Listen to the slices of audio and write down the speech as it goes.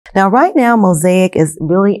Now, right now, MOSAIC is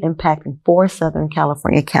really impacting 4 Southern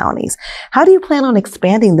California counties. How do you plan on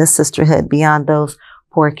expanding this sisterhood beyond those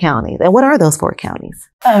 4 counties? And what are those 4 counties?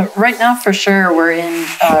 Right now, for sure, we're in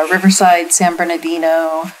Riverside, San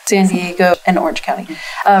Bernardino, San Diego, and Orange County.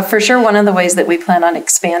 For sure, one of the ways that we plan on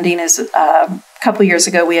expanding is a couple years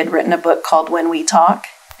ago, we had written a book called When We Talk.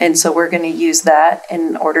 And so we're going to use that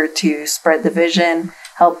in order to spread the vision,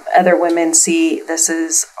 help other women see this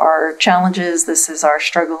is our challenges, this is our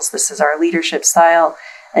struggles, this is our leadership style,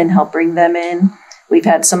 and help bring them in. We've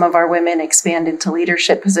had some of our women expand into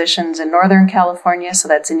leadership positions in Northern California, so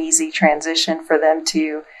that's an easy transition for them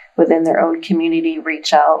to, within their own community,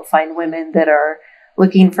 reach out, find women that are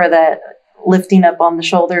looking for that lifting up on the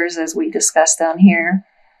shoulders, as we discussed down here.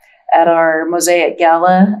 At our MOSAIC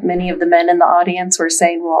Gala, many of the men in the audience were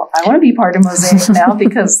saying, well, I want to be part of MOSAIC now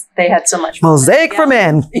because they had so much fun. MOSAIC for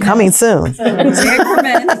men, coming soon. So MOSAIC for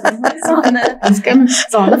men,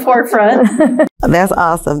 it's on the forefront. That's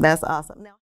awesome. That's awesome. Now,